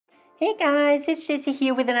Hey guys, it's Jessie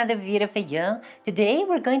here with another video for you. Today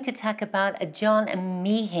we're going to talk about John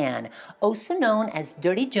Meehan, also known as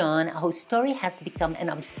Dirty John, whose story has become an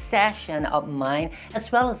obsession of mine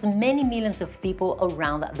as well as many millions of people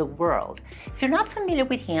around the world. If you're not familiar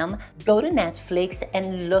with him, go to Netflix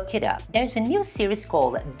and look it up. There's a new series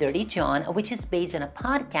called Dirty John, which is based on a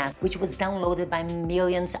podcast which was downloaded by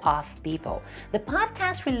millions of people. The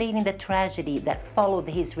podcast relating the tragedy that followed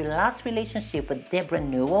his last relationship with Deborah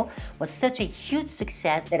Newell was such a huge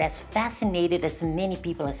success that has fascinated as many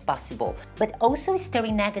people as possible, but also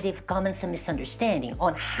stirring negative comments and misunderstanding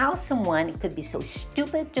on how someone could be so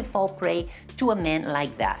stupid to fall prey to a man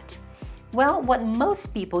like that. Well, what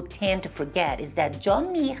most people tend to forget is that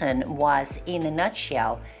John Meehan was, in a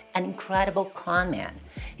nutshell, an incredible con man.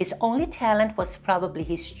 His only talent was probably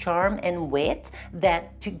his charm and wit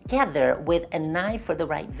that, together with an eye for the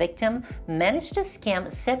right victim, managed to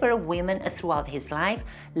scam several women throughout his life,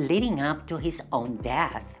 leading up to his own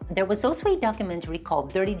death. There was also a documentary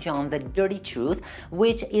called Dirty John, The Dirty Truth,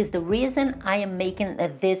 which is the reason I am making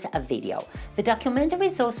this video. The documentary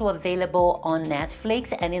is also available on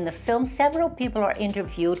Netflix, and in the film, several people are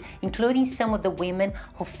interviewed, including some of the women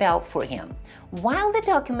who fell for him. While the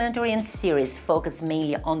documentary and series focus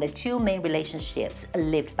mainly on the two main relationships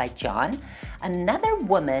lived by John, another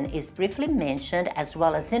woman is briefly mentioned as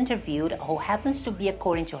well as interviewed who happens to be,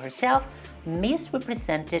 according to herself,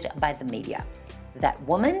 misrepresented by the media. That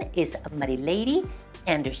woman is Marileide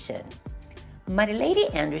Andersen.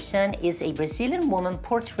 Marileide Andersen is a Brazilian woman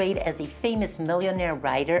portrayed as a famous millionaire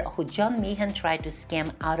writer who John Meehan tried to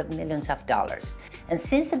scam out of millions of dollars. And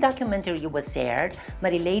since the documentary was aired,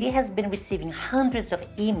 Marileide has been receiving hundreds of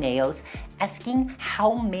emails asking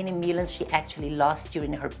how many millions she actually lost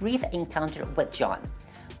during her brief encounter with John.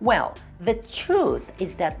 Well, the truth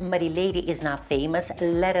is that Marileide is not famous,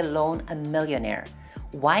 let alone a millionaire.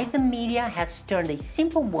 Why the media has turned a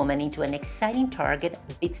simple woman into an exciting target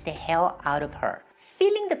beats the hell out of her.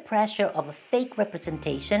 Feeling the pressure of a fake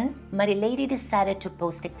representation, Marileide decided to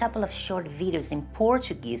post a couple of short videos in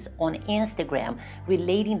Portuguese on Instagram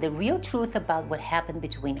relating the real truth about what happened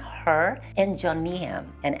between her and John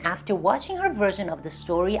Meehan. And after watching her version of the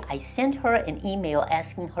story, I sent her an email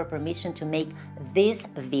asking her permission to make this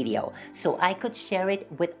video so I could share it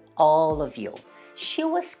with all of you. She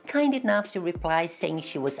was kind enough to reply saying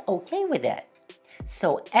she was okay with it.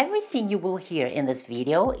 So everything you will hear in this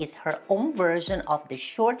video is her own version of the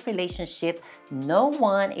short relationship no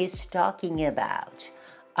one is talking about.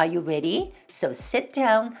 Are you ready? So sit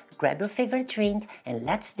down, grab your favorite drink, and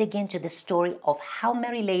let's dig into the story of how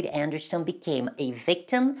Marileide Andersen became a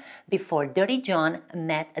victim before Dirty John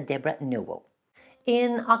met Deborah Newell.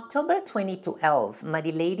 In October 2012,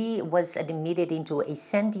 Marileide was admitted into a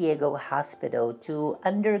San Diego hospital to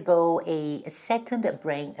undergo a second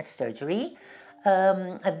brain surgery.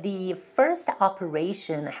 The first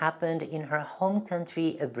operation happened in her home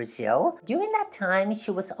country, Brazil. During that time,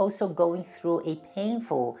 she was also going through a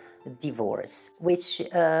painful divorce, which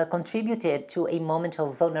contributed to a moment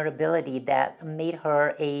of vulnerability that made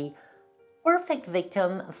her a perfect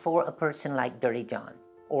victim for a person like Dirty John,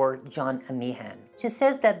 or John Meehan. She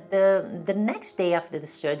says that the next day after the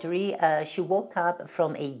surgery, she woke up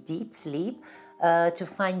from a deep sleep to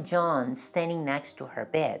find John standing next to her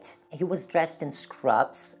bed. He was dressed in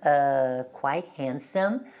scrubs, quite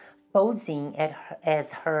handsome, posing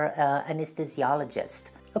as her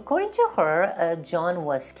anesthesiologist. According to her, John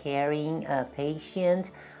was carrying a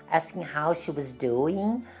patient, asking how she was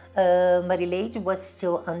doing. Marileide was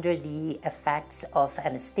still under the effects of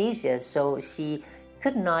anesthesia, so she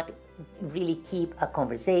could not really keep a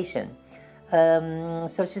conversation.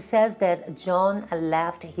 So she says that John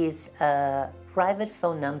left his private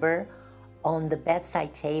phone number on the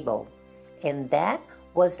bedside table, and that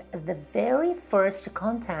was the very first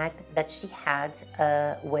contact that she had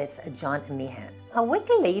with John Meehan. A week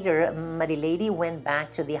later, Marileide went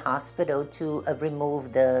back to the hospital to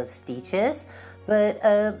remove the stitches, but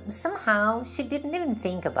somehow she didn't even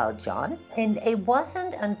think about John. And it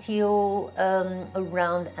wasn't until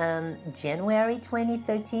around January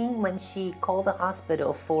 2013 when she called the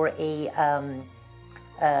hospital for a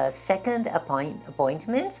second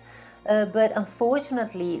appointment. But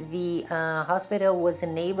unfortunately, the hospital was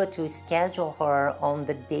unable to schedule her on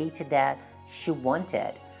the date that she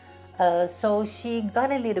wanted. So she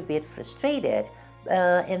got a little bit frustrated.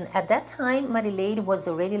 And at that time, Marileide was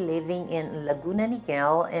already living in Laguna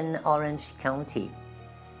Niguel in Orange County.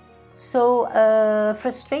 So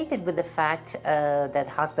frustrated with the fact that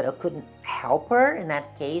hospital couldn't help her in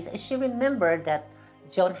that case, she remembered that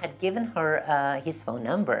John had given her his phone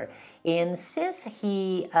number. And since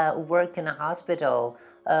he worked in a hospital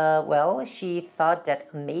Well, she thought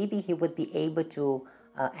that maybe he would be able to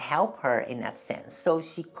help her in that sense. So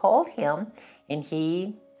she called him, and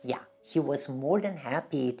he was more than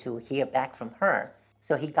happy to hear back from her.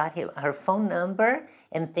 So he got her phone number,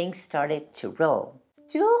 and things started to roll.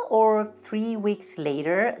 2 or 3 weeks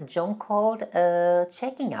later, John called,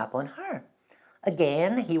 checking up on her.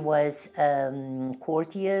 Again, he was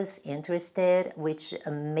courteous, interested, which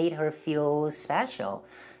made her feel special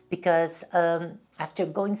because after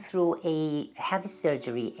going through a heavy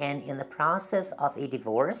surgery and in the process of a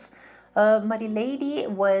divorce, Marileide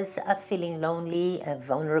was feeling lonely,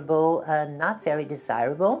 vulnerable, not very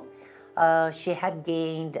desirable. She had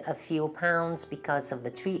gained a few pounds because of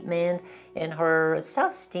the treatment, and her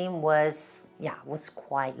self-esteem was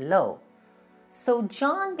quite low. So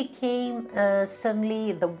John became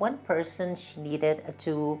suddenly the one person she needed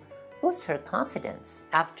to boost her confidence.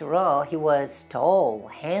 After all, he was tall,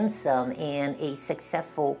 handsome, and a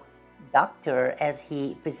successful doctor as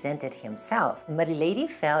he presented himself. Marileide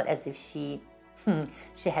felt as if she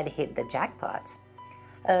had hit the jackpot.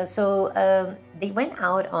 So they went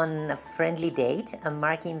out on a friendly date,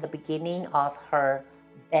 marking the beginning of her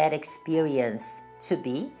bad experience to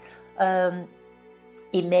be.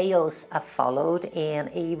 Emails followed, and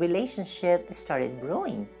a relationship started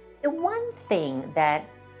brewing. The one thing that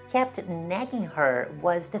kept nagging her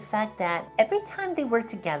was the fact that every time they were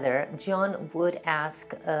together, John would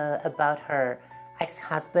ask about her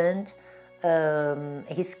ex-husband,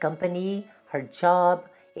 his company, her job,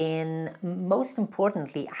 and most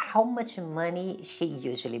importantly, how much money she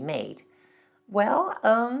usually made. Well,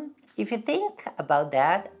 if you think about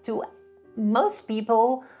that, to most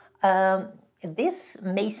people, this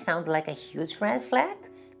may sound like a huge red flag,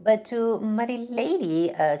 but to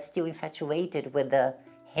Marileide, still infatuated with the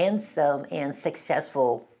handsome and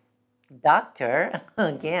successful doctor,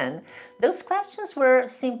 again, those questions were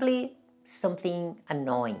simply something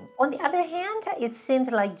annoying. On the other hand, it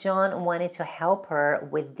seemed like John wanted to help her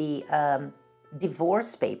with the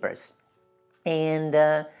divorce papers,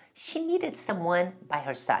 and she needed someone by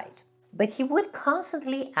her side. But he would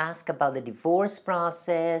constantly ask about the divorce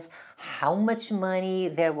process, how much money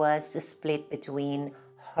there was to split between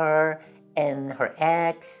her and her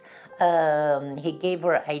ex. He gave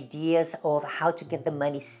her ideas of how to get the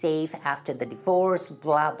money safe after the divorce,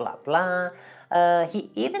 blah, blah, blah.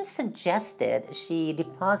 He even suggested she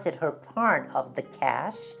deposit her part of the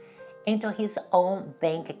cash into his own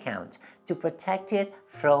bank account to protect it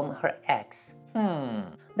from her ex.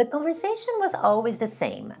 The conversation was always the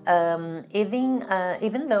same,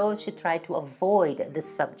 even though she tried to avoid the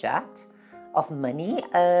subject of money.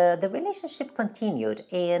 The relationship continued,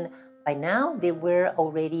 and by now they were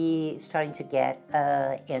already starting to get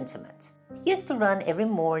intimate. He used to run every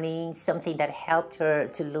morning, something that helped her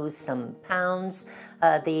to lose some pounds.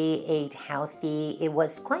 They ate healthy. It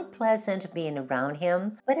was quite pleasant being around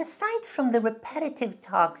him. But aside from the repetitive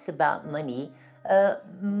talks about money,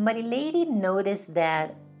 Marileide noticed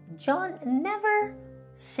that John never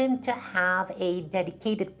seemed to have a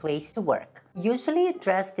dedicated place to work. Usually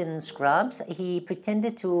dressed in scrubs, he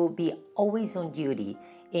pretended to be always on duty,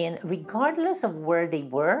 and regardless of where they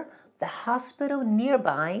were, the hospital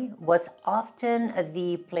nearby was often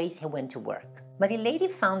the place he went to work.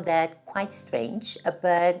 Marileide found that quite strange,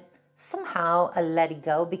 but somehow let it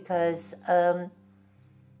go because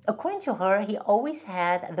according to her, he always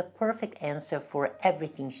had the perfect answer for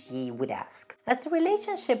everything she would ask. As the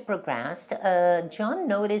relationship progressed, John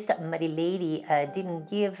noticed that Marileide didn't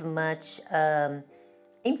give much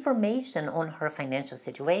information on her financial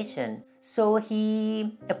situation. So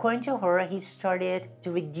according to her, he started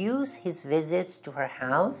to reduce his visits to her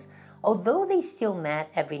house, although they still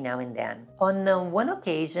met every now and then. On one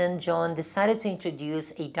occasion, John decided to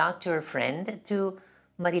introduce a doctor friend to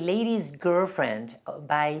Marileide's girlfriend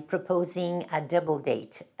by proposing a double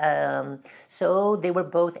date. So they were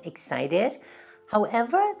both excited.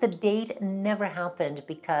 However, the date never happened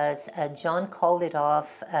because John called it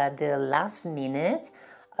off at the last minute,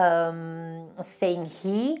 saying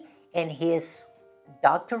he and his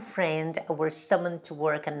doctor friend were summoned to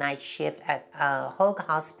work a night shift at Hog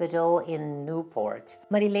Hospital in Newport.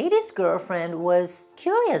 Marileide's girlfriend was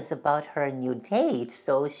curious about her new date,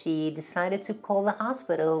 so she decided to call the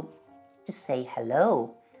hospital to say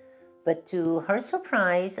hello. But to her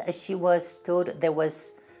surprise, she was told there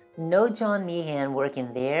was no John Meehan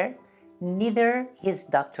working there, neither his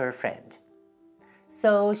doctor friend.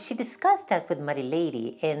 So she discussed that with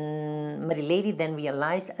Marileide, and Marileide then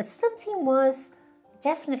realized something was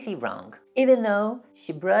definitely wrong, even though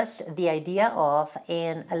she brushed the idea off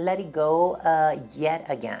and let it go yet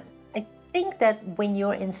again. think that when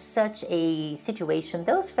you're in such a situation,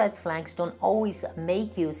 those red flags don't always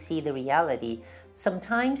make you see the reality.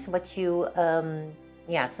 Sometimes what you,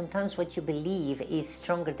 sometimes what you believe is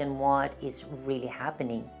stronger than what is really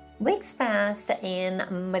happening. Weeks passed and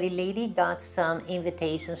Marileide got some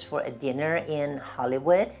invitations for a dinner in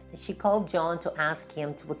Hollywood. She called John to ask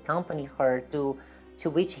him to accompany her, to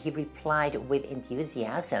which he replied with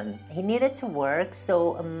enthusiasm. He needed to work,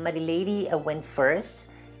 so Marileide went first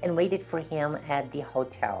and waited for him at the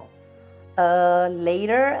hotel.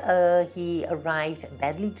 Later, he arrived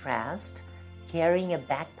badly dressed, carrying a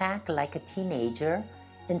backpack like a teenager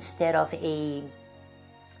instead of a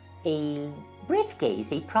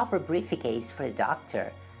briefcase, a proper briefcase for a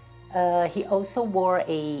doctor. He also wore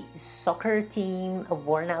a soccer team, a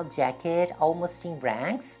worn-out jacket, almost in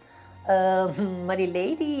rags.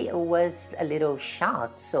 Marileide was a little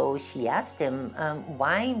shocked, so she asked him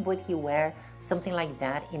why would he wear something like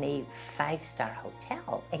that in a five-star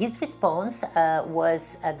hotel. His response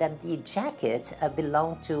was that the jacket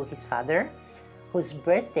belonged to his father, whose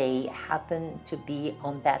birthday happened to be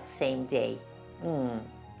on that same day.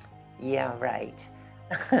 Yeah, right.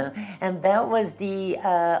 And that was the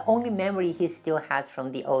only memory he still had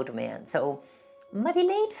from the old man. So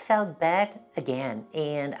Marileide felt bad again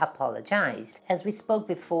and apologized. As we spoke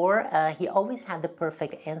before, he always had the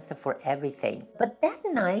perfect answer for everything. But that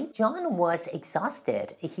night, John was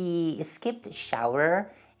exhausted. He skipped a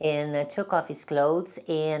shower and took off his clothes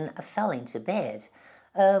and fell into bed.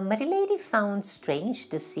 Marileide found strange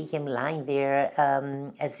to see him lying there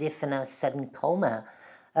as if in a sudden coma.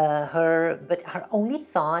 But her only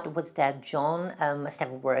thought was that John must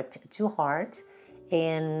have worked too hard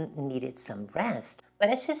and needed some rest. But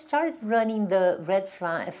as she started running the red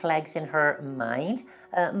flags in her mind,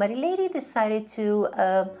 Marileide decided to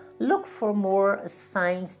look for more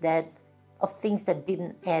signs of things that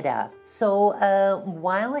didn't add up. So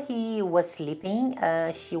while he was sleeping,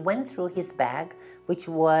 she went through his bag, which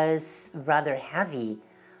was rather heavy.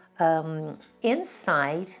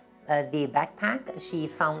 Inside the backpack, she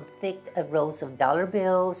found thick rows of dollar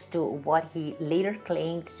bills to what he later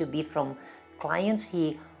claimed to be from clients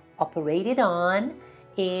he operated on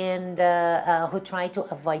and who tried to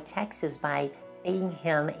avoid taxes by paying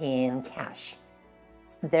him in cash.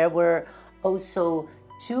 There were also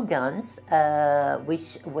 2 guns,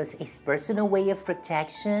 which was his personal way of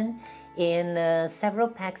protection, and several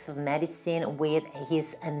packs of medicine with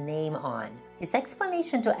his name on. His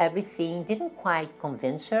explanation to everything didn't quite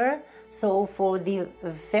convince her, so for the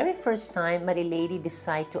very first time, Marileide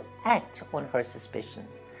decided to act on her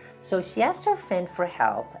suspicions. So she asked her friend for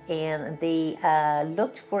help, and they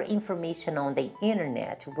looked for information on the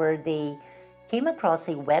internet, where they came across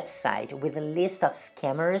a website with a list of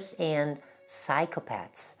scammers and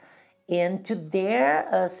psychopaths. And to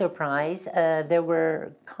their surprise, there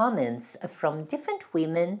were comments from different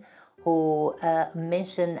women who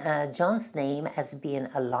mentioned John's name as being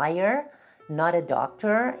a liar, not a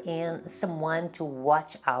doctor, and someone to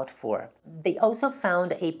watch out for. They also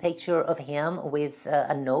found a picture of him with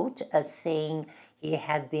a note saying he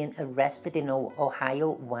had been arrested in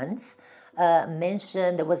Ohio once.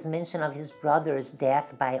 There was mention of his brother's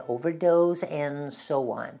death by overdose and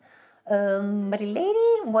so on.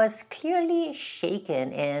 Marileide was clearly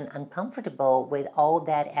shaken and uncomfortable with all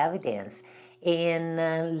that evidence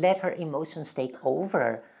and let her emotions take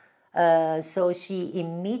over. So she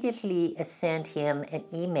immediately sent him an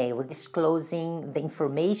email disclosing the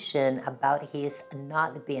information about his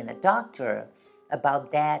not being a doctor,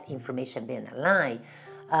 about that information being a lie.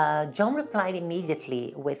 John replied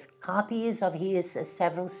immediately with copies of his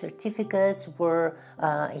several certificates where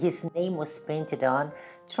his name was printed on,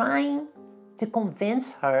 trying to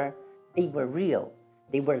convince her they were real,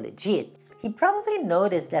 they were legit. He probably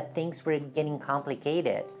noticed that things were getting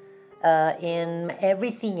complicated. And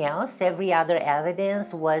everything else, every other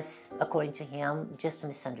evidence was, according to him, just a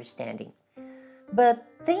misunderstanding. But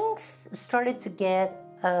things started to get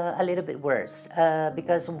a little bit worse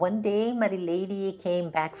because one day Marileide came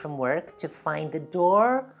back from work to find the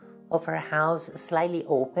door of her house slightly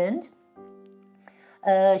opened.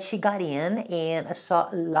 She got in and saw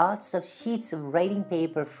lots of sheets of writing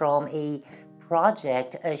paper from a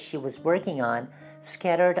project she was working on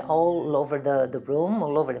scattered all over the room,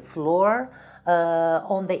 all over the floor.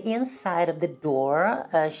 On the inside of the door,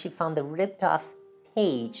 she found a ripped off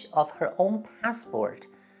page of her own passport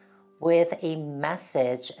with a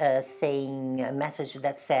message a message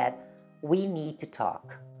that said, "We need to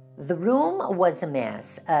talk." The room was a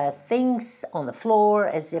mess, things on the floor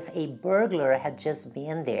as if a burglar had just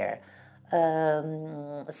been there.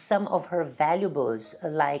 some of her valuables,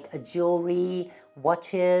 like jewelry,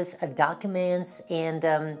 watches, documents,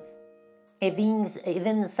 and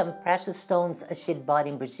even some precious stones she'd bought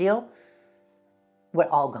in Brazil were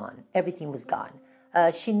all gone. Everything was gone.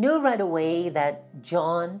 She knew right away that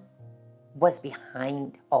John was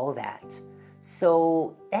behind all that.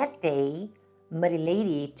 So that day,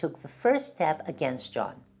 Marileide took the first step against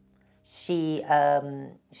John. She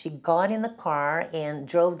got in the car and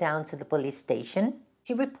drove down to the police station.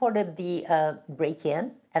 She reported the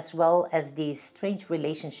break-in as well as the strange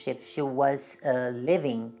relationship she was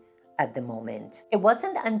living at the moment. It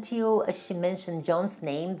wasn't until she mentioned John's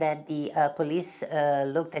name that the police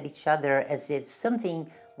looked at each other as if something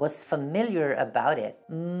was familiar about it.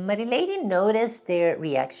 Marileide noticed their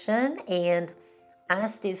reaction and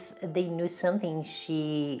asked if they knew something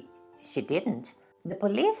she didn't. The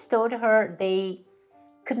police told her they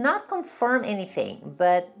could not confirm anything,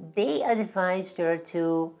 but they advised her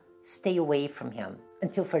to stay away from him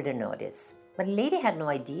until further notice. Marileide had no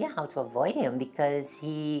idea how to avoid him because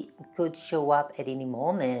he could show up at any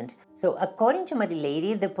moment. So according to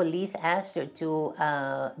Marileide, the police asked her to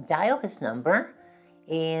dial his number,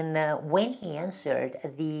 and when he answered,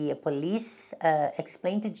 the police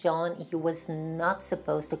explained to John he was not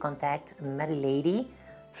supposed to contact Marileide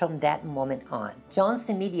from that moment on. John's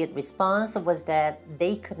immediate response was that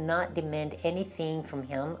they could not demand anything from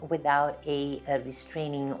him without a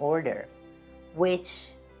restraining order, which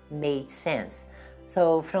made sense.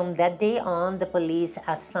 So from that day on, the police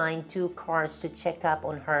assigned 2 cars to check up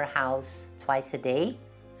on her house twice a day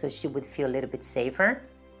so she would feel a little bit safer.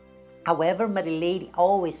 However, Marileide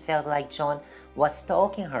always felt like John was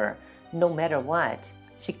stalking her no matter what.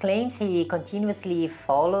 She claims he continuously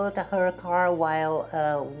followed her car while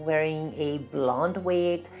wearing a blonde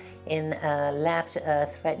wig and left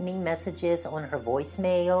threatening messages on her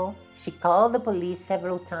voicemail. She called the police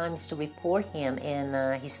several times to report him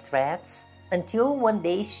and his threats, until one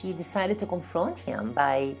day she decided to confront him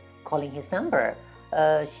by calling his number.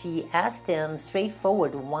 She asked him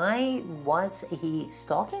straightforward why was he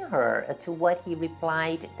stalking her, to what he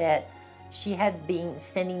replied that she had been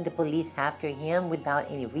sending the police after him without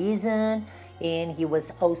any reason, and he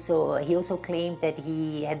also claimed that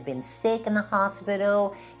he had been sick in the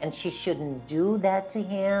hospital and she shouldn't do that to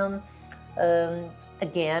him.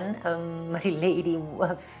 Again,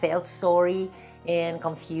 Marileide felt sorry and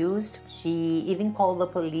confused. She even called the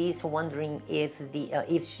police, wondering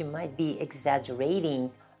if she might be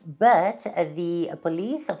exaggerating. But the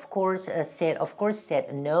police, of course,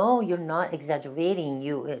 said, no, you're not exaggerating.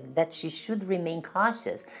 That she should remain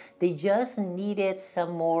cautious. They just needed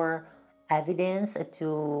some more evidence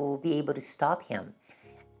to be able to stop him.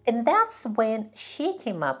 And that's when she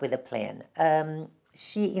came up with a plan.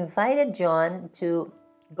 She invited John to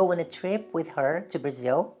go on a trip with her to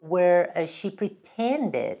Brazil, where she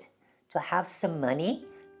pretended to have some money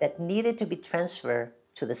that needed to be transferred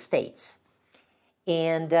to the States.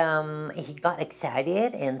 And he got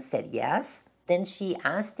excited and said yes. Then she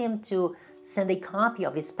asked him to send a copy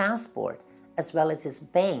of his passport as well as his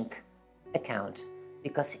bank account,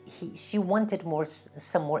 because she wanted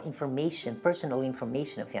some more information, personal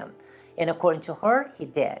information of him. And according to her, he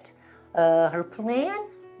did. Her plan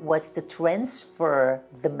was to transfer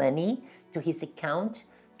the money to his account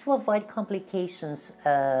to avoid complications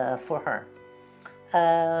for her.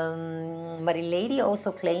 Marileide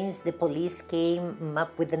also claims the police came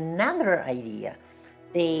up with another idea.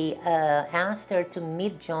 They asked her to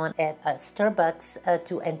meet John at a Starbucks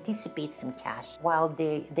to anticipate some cash while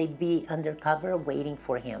they'd be undercover waiting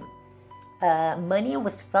for him. Money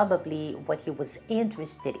was probably what he was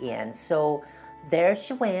interested in, so there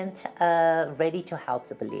she went, ready to help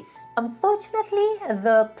the police. Unfortunately,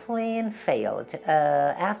 the plan failed.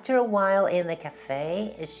 After a while in the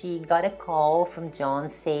cafe, she got a call from John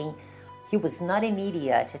saying he was not an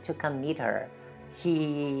idiot to come meet her.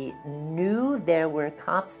 He knew there were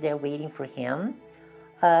cops there waiting for him.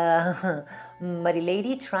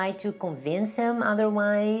 Marileide tried to convince him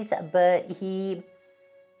otherwise, but he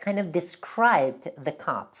kind of described the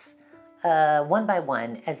cops one by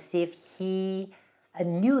one as if he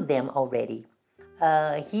knew them already.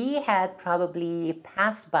 He had probably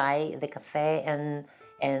passed by the cafe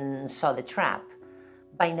and saw the trap.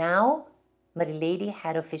 By now, Marileide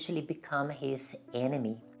had officially become his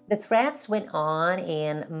enemy. The threats went on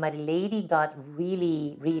and Marileide got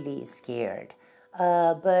really, really scared.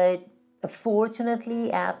 But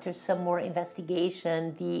fortunately, after some more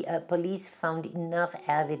investigation, the police found enough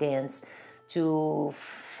evidence to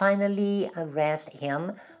finally arrest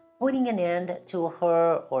him, putting an end to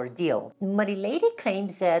her ordeal. Marileide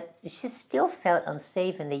claims that she still felt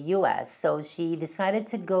unsafe in the US, so she decided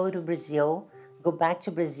to go back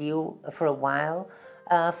to Brazil for a while,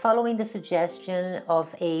 following the suggestion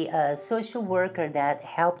of a social worker that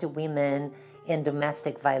helped women in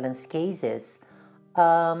domestic violence cases.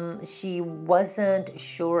 She wasn't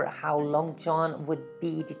sure how long John would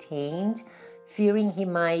be detained, fearing he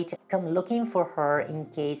might come looking for her in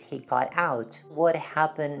case he got out. What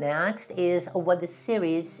happened next is what the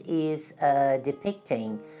series is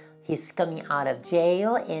depicting. He's coming out of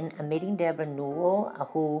jail and meeting Deborah Newell,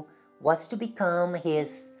 who was to become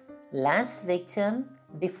his last victim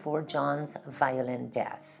before John's violent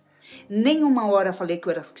death. Nenhuma hora falei que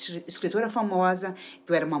eu era escritora famosa,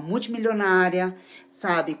 que eu era uma multimilionária,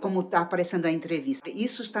 sabe? Como está aparecendo a entrevista.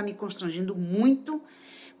 Isso está me constrangendo muito,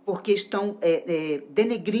 porque estão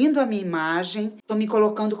denegrindo a minha imagem, estão me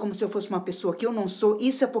colocando como se eu fosse uma pessoa que eu não sou.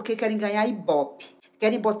 Isso é porque querem ganhar ibope.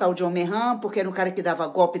 Querem botar o John Merran, porque era um cara que dava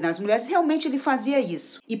golpe nas mulheres. Realmente ele fazia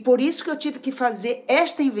isso. E por isso que eu tive que fazer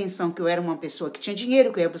esta invenção, que eu era uma pessoa que tinha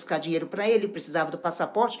dinheiro, que eu ia buscar dinheiro para ele, precisava do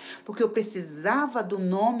passaporte, porque eu precisava do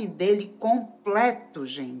nome dele completo,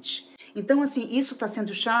 gente. Então, assim, isso está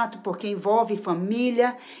sendo chato, porque envolve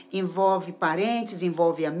família, envolve parentes,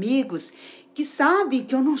 envolve amigos, que sabem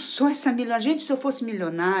que eu não sou essa milionária. Gente, se eu fosse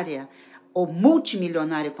milionária, ou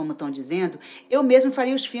multimilionária, como estão dizendo, eu mesmo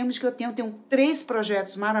faria os filmes que eu tenho. Eu tenho 3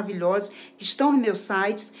 projetos maravilhosos que estão no meu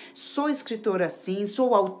site. Sou escritora sim,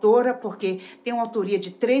 sou autora, porque tenho autoria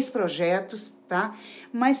de 3 projetos, tá?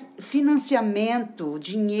 Mas financiamento,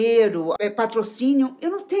 dinheiro, patrocínio, eu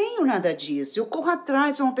não tenho nada disso. Eu corro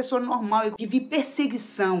atrás, sou uma pessoa normal. Eu vivi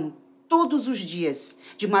perseguição todos os dias,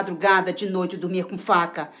 de madrugada, de noite, eu dormia com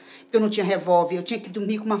faca, porque eu não tinha revólver, eu tinha que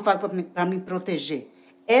dormir com uma faca para me proteger.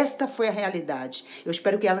 Esta foi a realidade. Eu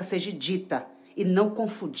espero que ela seja dita e não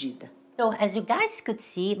confundida. So, as you guys could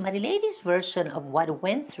see, Marileide's version of what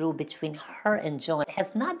went through between her and John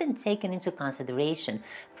has not been taken into consideration,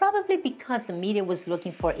 probably because the media was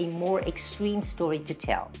looking for a more extreme story to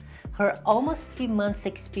tell. Her almost 3 months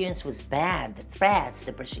experience was bad. The threats,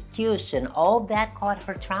 the persecution, all that caught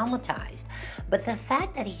her traumatized. But the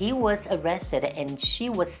fact that he was arrested and she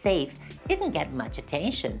was safe didn't get much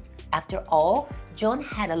attention. After all, John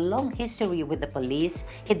had a long history with the police.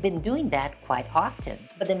 He'd been doing that quite often.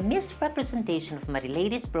 But the misrepresentation of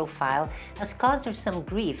Marileide's profile has caused her some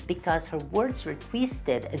grief because her words were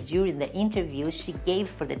twisted during the interview she gave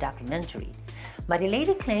for the documentary.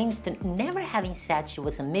 Marileide claims to never having said she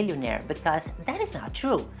was a millionaire because that is not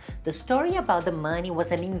true. The story about the money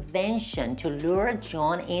was an invention to lure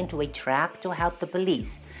John into a trap to help the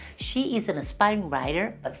police. She is an aspiring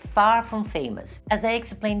writer, but far from famous. As I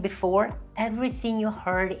explained before, everything you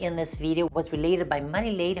heard in this video was related by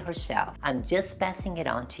Marileide herself. I'm just passing it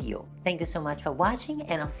on to you. Thank you so much for watching,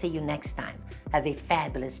 and I'll see you next time. Have a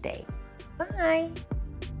fabulous day. Bye!